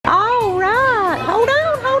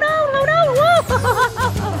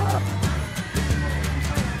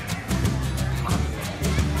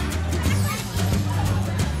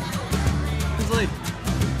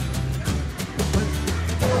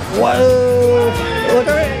Look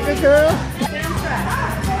at it, good girl.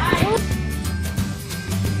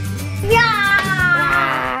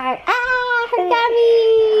 Yeah. Ah, her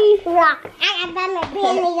gummy. I got my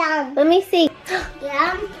panties on. Let me see.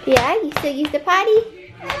 Yeah. Yeah, you still use the potty?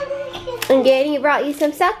 And Danny brought you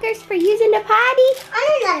some suckers for using the potty?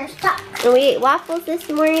 Another sucker. And we ate waffles this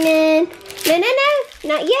morning. No,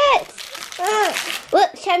 not yet.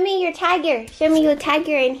 Look, show me your tiger. Show me your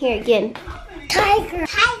tiger in here again. Tiger.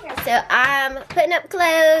 So I'm putting up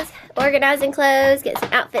clothes, organizing clothes, get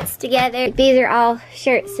some outfits together. These are all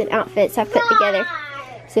shirts and outfits I put together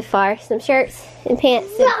so far. Some shirts and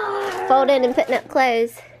pants and folding and putting up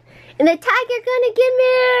clothes. And the tiger gonna get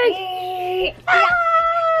married.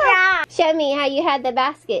 Ah! Show me how you had the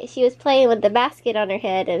basket. She was playing with the basket on her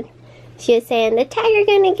head and she was saying, the tiger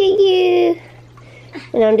gonna get you.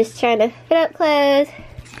 And I'm just trying to put up clothes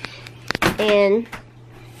and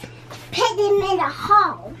put them in a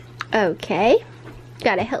hole. Okay.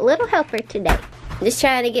 Got a little helper today. Just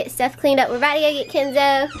trying to get stuff cleaned up. We're about to go get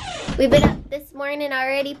Kenzo. We've been up this morning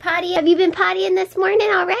already potty. Have you been pottying this morning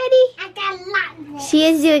already? I got a lot of it. She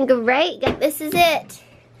is doing great. This is it.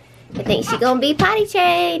 I think she's gonna be potty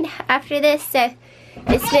trained after this. So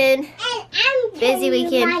it's been a busy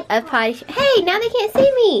weekend of potty. Hey, now they can't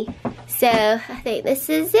see me. So I think this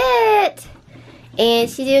is it. And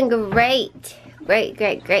she's doing great.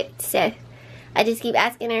 Great. So I just keep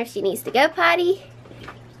asking her if she needs to go potty.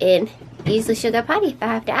 And usually she'll go potty if I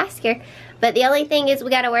have to ask her. But the only thing is we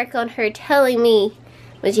gotta work on her telling me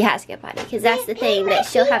when she has to go potty. Because that's the thing, that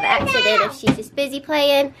she'll have an accident if she's just busy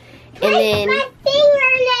playing. And then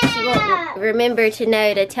she won't remember to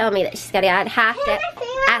know to tell me that she's gotta go. I'd have to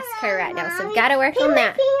ask her right now. So we've gotta work on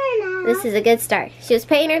that. This is a good start. She was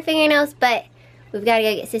painting her fingernails, but we've gotta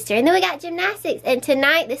go get sister. And then we got gymnastics. And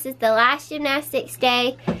tonight, this is the last gymnastics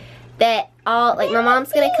day that my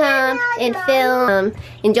mom's gonna come and film.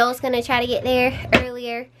 And Joel's gonna try to get there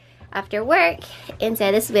earlier after work. And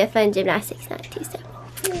so this will be a fun gymnastics night too. So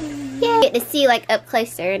yeah, get to see up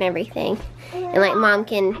closer and everything. And Mom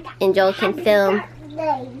and Joel can film.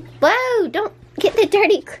 Whoa, don't get the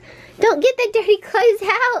dirty clothes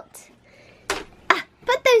out.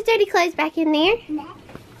 Put those dirty clothes back in there.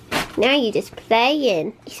 Now you just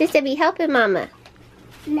playing. You're supposed to be helping Mama.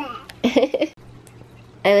 No.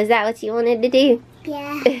 Oh, is that what you wanted to do?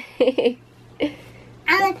 Yeah.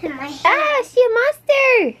 I want to put my hair. Ah, she a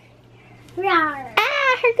monster. Rawr.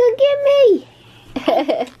 Ah, her go get me.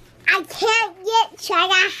 I can't get you. I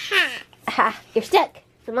got hot. Ah, you're stuck.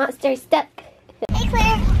 The monster's stuck. Hey,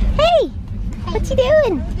 Claire. Hey, what you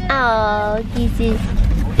doing? Oh, Jesus.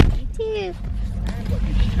 You too.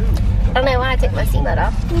 I don't know why I took my seatbelt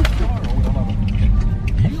off.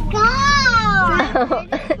 Stop!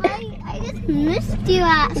 I just missed you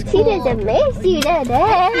at school. She doesn't miss you today.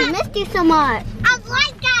 I missed you so much. I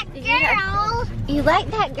like that girl. You like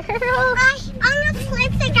that girl? I want to play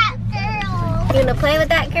with that girl. You want to play with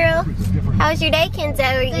that girl? How was your day, Kenzo?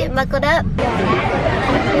 Are you getting buckled up?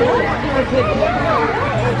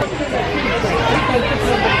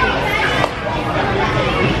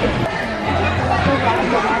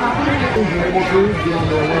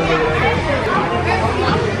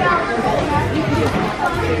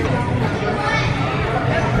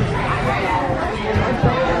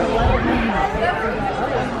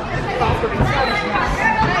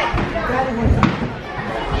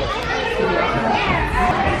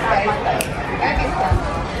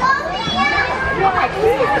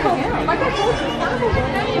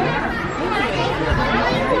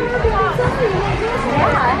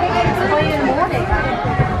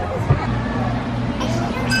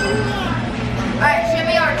 Alright, show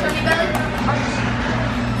me your turkey belly.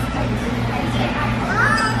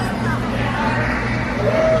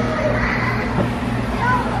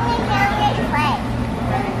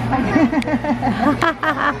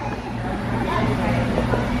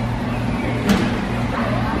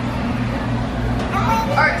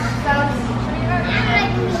 Arch, sounds.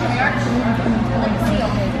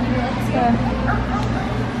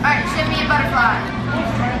 Alright, show me a butterfly.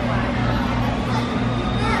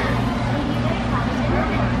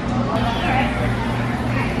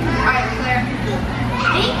 Alright, Claire.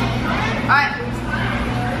 Alright.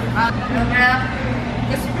 Open it up.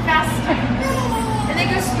 Go super fast. And then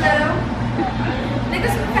go slow. And then go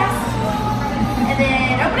super fast. And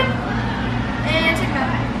then open it. And take it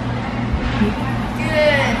out.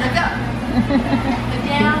 Good. Look up. Look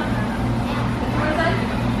down. One side.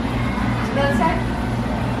 To the other side.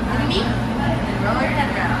 Look at me. And roll your head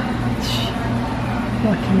around.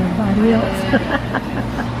 Like everybody else.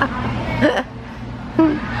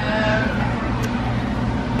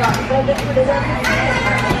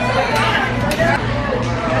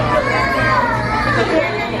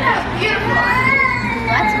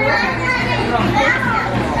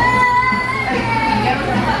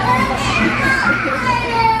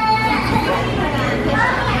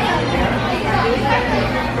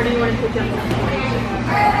 One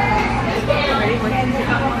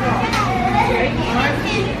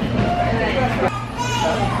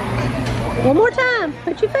more time.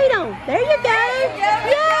 Put your feet on. There you go.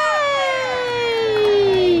 Yay!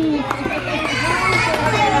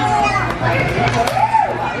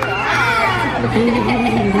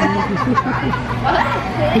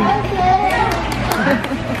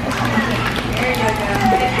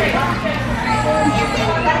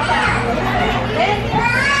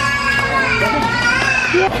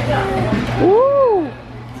 Ooh.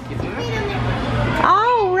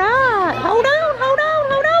 All right. Hold on.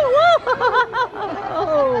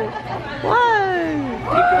 Whoa. Whoa.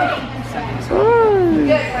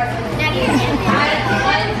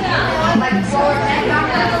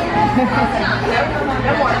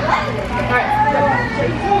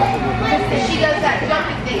 She does that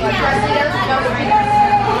jumping thing, like Presley does, jumping.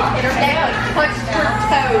 Get her down, punch her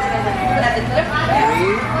toes, and then at the lip.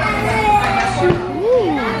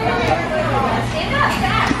 Stand up,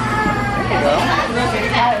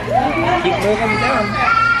 fast. Keep moving down.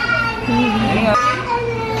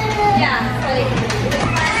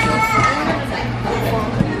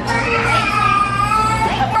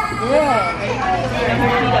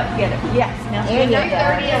 Yeah. Yes. Now And no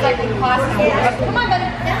 30 is like the class. Come on, buddy.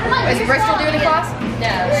 Come on. Is Bristol doing a class?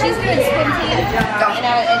 No, she's doing spin team. And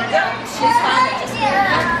she's fine with just doing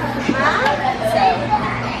it. So,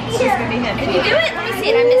 she's going to be him. Can you do it? Let me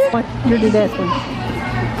see it. I missed it. you do this one.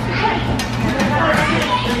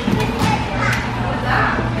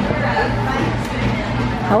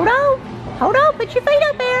 Hold on. Hold on. Put your feet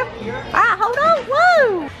up there. All right, hold on.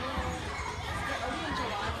 Whoa.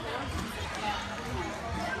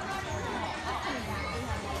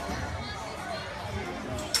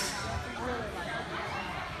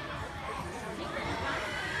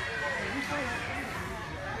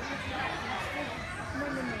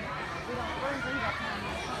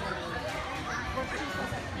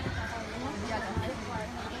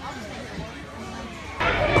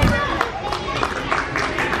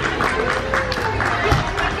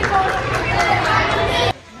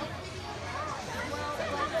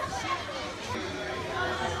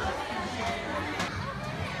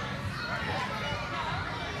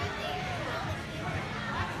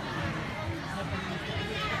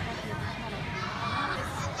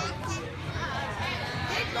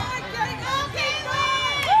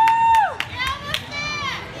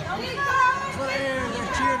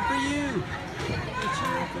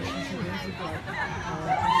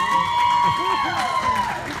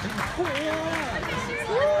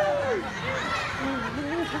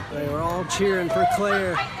 They were all cheering for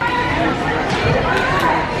Claire.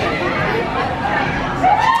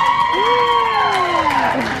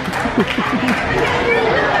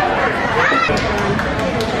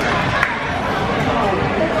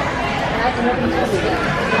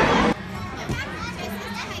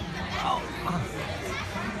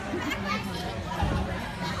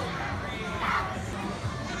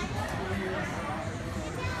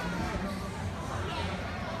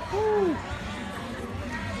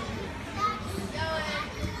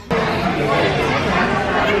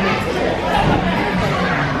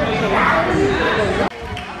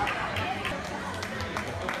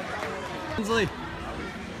 Kinsley,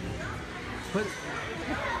 put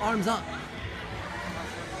arms up.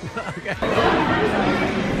 Okay.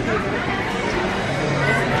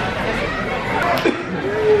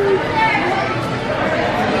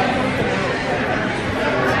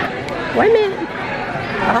 Wait a minute.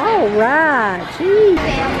 All right. Jeez.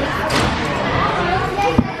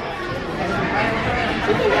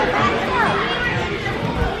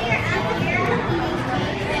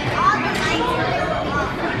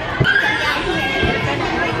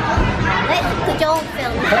 Don't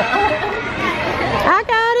film it. I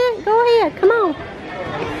got it. Go ahead. Come on.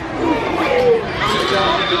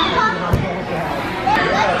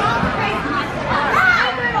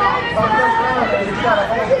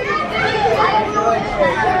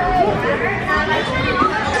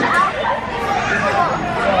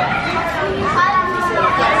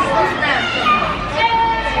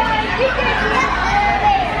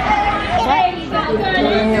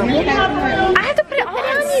 I have to put it on.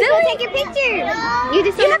 Silly. Take your picture. You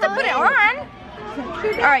have to put it on.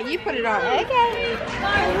 All right, you put it on. Okay.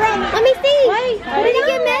 Let me see. Wait. Did you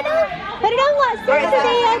get medal? Put it on what?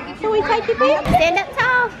 Stand up. Can we take your picture? Stand up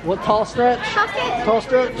tall. What, tall stretch? Tall stretch. Tall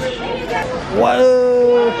stretch.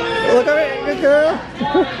 Whoa! Look at it, good girl.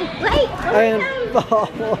 Wait. And fall.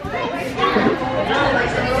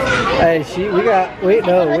 Hey,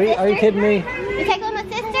 are you kidding me? You take on my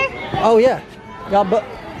sister? Oh yeah. Y'all, but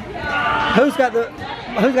who's got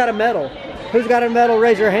a medal? Who's got a medal?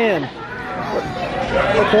 Raise your hand.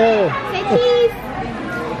 Okay. Say cheese.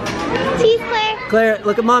 Cheese, Claire. Claire,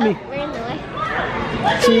 look at mommy. Oh, we're in the way.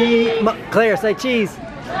 Cheese. Claire, say cheese.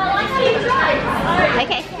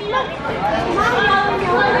 Okay.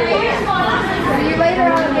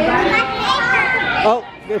 Oh,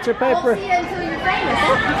 get your paper.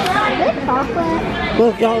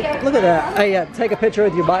 Look, y'all, look at that. Hey, take a picture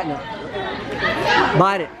with you biting it.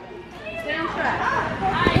 Bite it.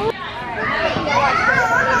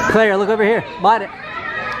 Claire, look over here. Bite it.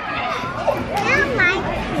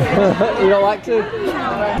 You don't like to?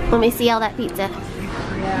 Let me see all that pizza.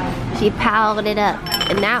 She piled it up.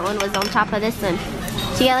 And that one was on top of this one.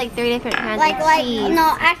 She got like 3 different kinds of cheese.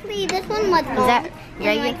 No, actually this one was Is that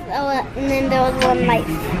regular? And then there was one like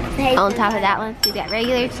On top of that one, she's got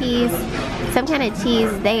regular cheese, some kind of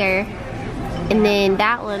cheese there. And then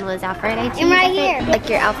that one was Alfredo cheese. And right here. Like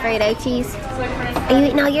your Alfredo cheese. Are you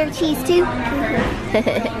eating all your cheese too?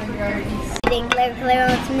 Claire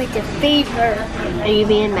wants me to feed her. Are you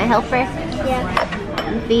being my helper? Yeah.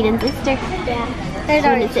 I'm feeding sister? Yeah. I'm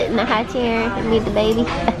gonna sit in the high chair and feed the baby.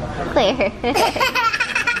 Claire.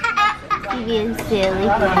 You being silly.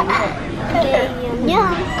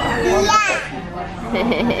 Yeah.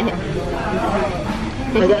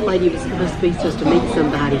 Now that lady was supposed to be supposed to meet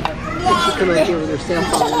somebody. But she come out here with her cell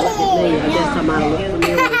phone and looked at me. I guess I might have looked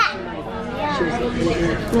familiar. She was looking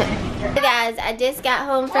at me. Hey guys, I just got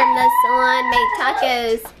home from the salon, made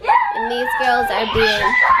tacos, and these girls are being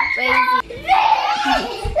crazy.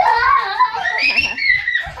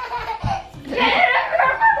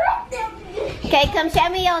 Okay, come show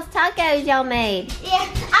me y'all's tacos y'all made. Yeah,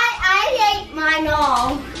 I ate mine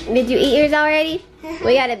all. Did you eat yours already?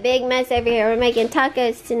 We got a big mess over here. We're making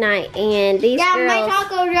tacos tonight, and these Yeah, girls, my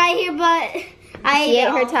taco's right here, but I she ate ate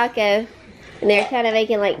it her all. taco, and they're kind of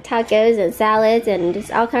making like tacos and salads and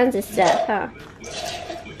just all kinds of stuff, huh?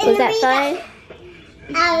 Was that fun?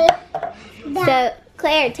 So,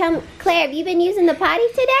 Claire, Claire, have you been using the potty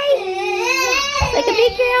today? Like a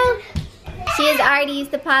big girl? She has already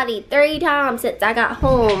used the potty 3 times since I got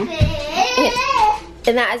home.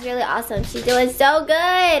 And that is really awesome. She's doing so good.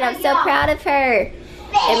 I'm so proud of her.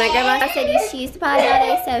 And my grandma said she used the potty all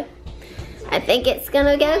day, so I think it's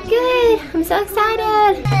gonna go good. I'm so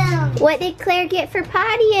excited. What did Claire get for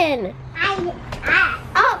pottying?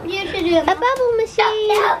 Oh, you should do A bubble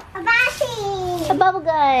machine. A bubble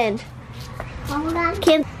gun.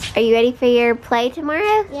 Kim, are you ready for your play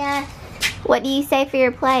tomorrow? Yes. What do you say for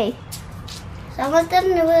your play? Some of the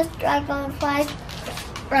newest dragonflies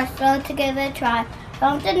wrestle to give it a try.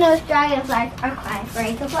 Some of the newest dragonflies are quite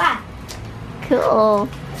afraid to fly. Cool.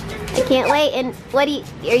 I can't wait. And what are you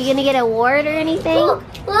gonna get an award or anything? Look.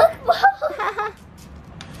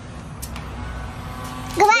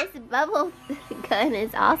 This bubble gun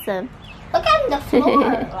is awesome. Look at the floor.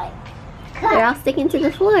 Like, They're all sticking to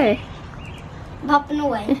the floor. popping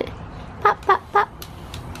away. Pop, pop, pop.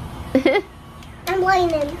 I'm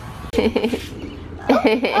leaning.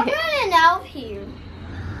 I'm running out here.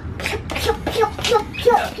 Get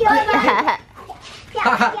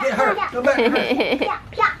her. Go back.